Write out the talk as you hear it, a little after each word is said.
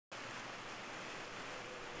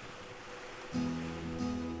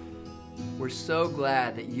We're so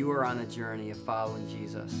glad that you are on the journey of following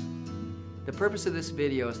Jesus. The purpose of this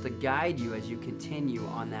video is to guide you as you continue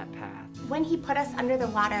on that path. When he put us under the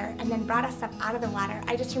water and then brought us up out of the water,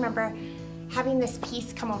 I just remember having this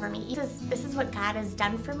peace come over me. This is what God has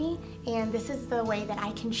done for me, and this is the way that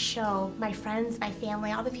I can show my friends, my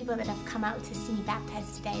family, all the people that have come out to see me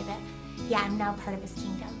baptized today that, yeah, I'm now part of his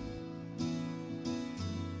kingdom.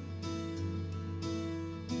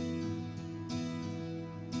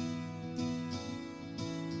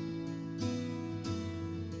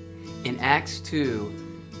 In Acts 2,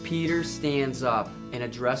 Peter stands up and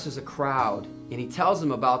addresses a crowd, and he tells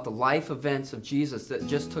them about the life events of Jesus that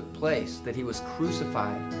just took place, that he was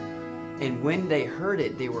crucified. And when they heard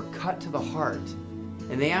it, they were cut to the heart.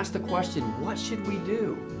 And they asked the question, what should we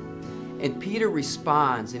do? And Peter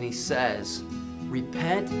responds and he says,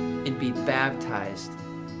 repent and be baptized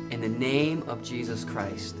in the name of Jesus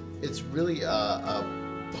Christ. It's really a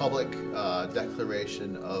public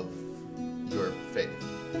declaration of your faith.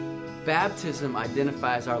 Baptism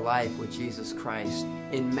identifies our life with Jesus Christ.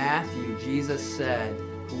 In Matthew, Jesus said,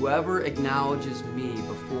 whoever acknowledges me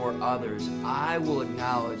before others, I will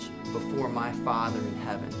acknowledge before my Father in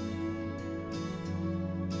heaven.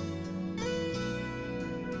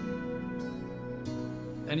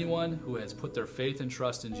 Anyone who has put their faith and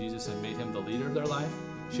trust in Jesus and made him the leader of their life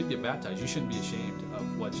should get baptized. You shouldn't be ashamed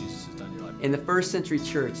of what Jesus has done in your life. In the first century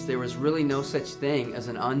church, there was really no such thing as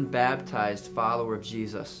an unbaptized follower of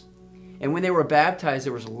Jesus. And when they were baptized,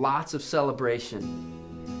 there was lots of celebration.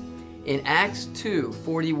 In Acts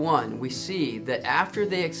 2:41, we see that after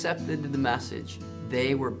they accepted the message,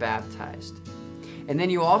 they were baptized. And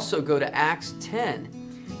then you also go to Acts 10.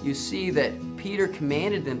 You see that Peter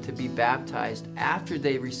commanded them to be baptized after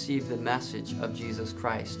they received the message of Jesus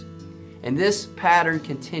Christ. And this pattern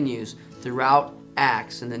continues throughout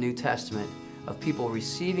Acts in the New Testament of people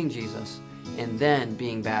receiving Jesus and then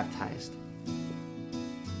being baptized.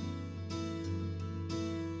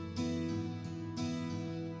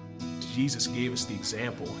 Jesus gave us the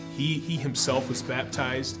example. He himself was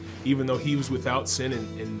baptized, even though he was without sin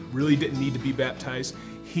and really didn't need to be baptized.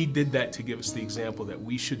 He did that to give us the example that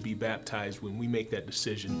we should be baptized when we make that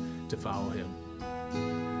decision to follow him.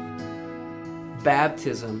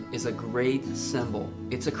 Baptism is a great symbol.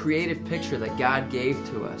 It's a creative picture that God gave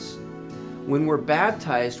to us. When we're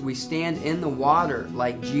baptized, we stand in the water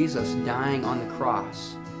like Jesus dying on the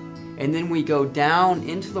cross. And then we go down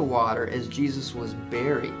into the water as Jesus was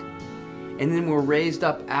buried. And then we're raised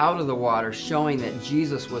up out of the water, showing that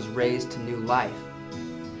Jesus was raised to new life.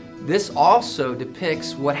 This also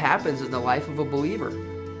depicts what happens in the life of a believer.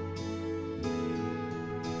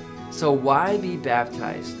 So why be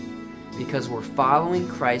baptized? Because we're following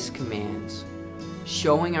Christ's commands,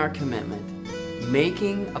 showing our commitment,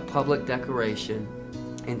 making a public declaration,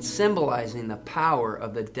 and symbolizing the power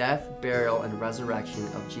of the death, burial, and resurrection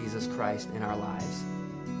of Jesus Christ in our lives.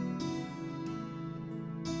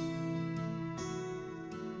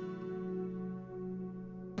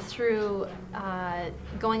 Through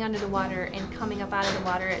going under the water and coming up out of the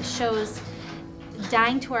water, it shows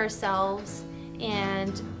dying to ourselves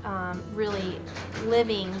and really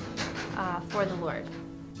living for the Lord.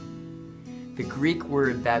 The Greek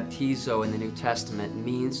word baptizo in the New Testament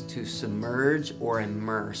means to submerge or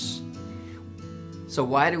immerse. So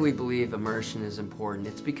why do we believe immersion is important?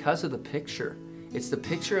 It's because of the picture. It's the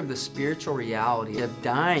picture of the spiritual reality of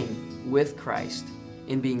dying with Christ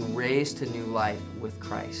and being raised to new life with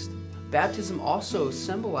Christ. Baptism also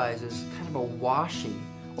symbolizes kind of a washing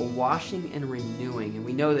and renewing. And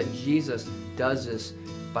we know that Jesus does this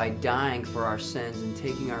by dying for our sins and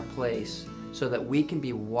taking our place so that we can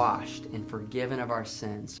be washed and forgiven of our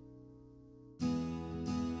sins.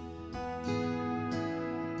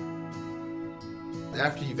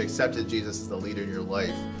 After you've accepted Jesus as the leader in your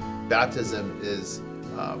life, baptism is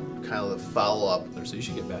kind of the follow-up. So you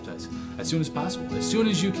should get baptized as soon as possible. As soon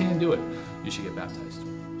as you can do it, you should get baptized.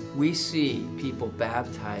 We see people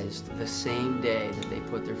baptized the same day that they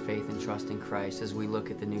put their faith and trust in Christ as we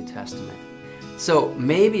look at the New Testament. So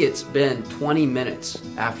maybe it's been 20 minutes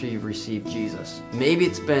after you've received Jesus. Maybe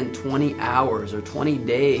it's been 20 hours or 20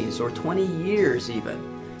 days or 20 years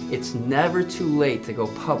even. It's never too late to go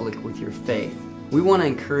public with your faith. We want to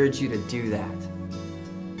encourage you to do that.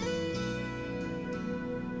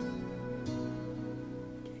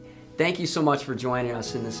 Thank you so much for joining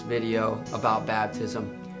us in this video about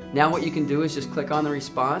baptism. Now what you can do is just click on the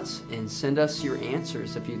response and send us your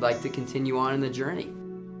answers if you'd like to continue on in the journey.